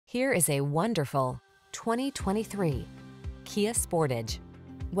Here is a wonderful 2023 Kia Sportage.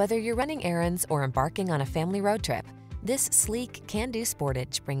 Whether you're running errands or embarking on a family road trip, this sleek, can-do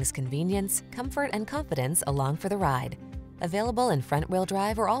Sportage brings convenience, comfort, and confidence along for the ride. Available in front-wheel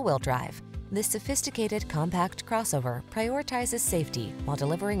drive or all-wheel drive, this sophisticated compact crossover prioritizes safety while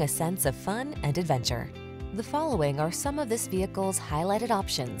delivering a sense of fun and adventure. The following are some of this vehicle's highlighted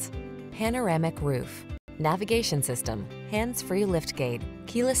options: panoramic roof, navigation system, hands-free liftgate,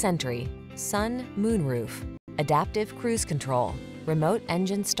 keyless entry, sun, moonroof, adaptive cruise control, remote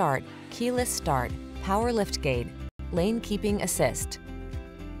engine start, keyless start, power liftgate, lane keeping assist.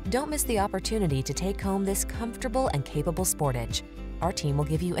 Don't miss the opportunity to take home this comfortable and capable Sportage. Our team will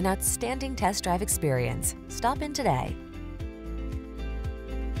give you an outstanding test drive experience. Stop in today.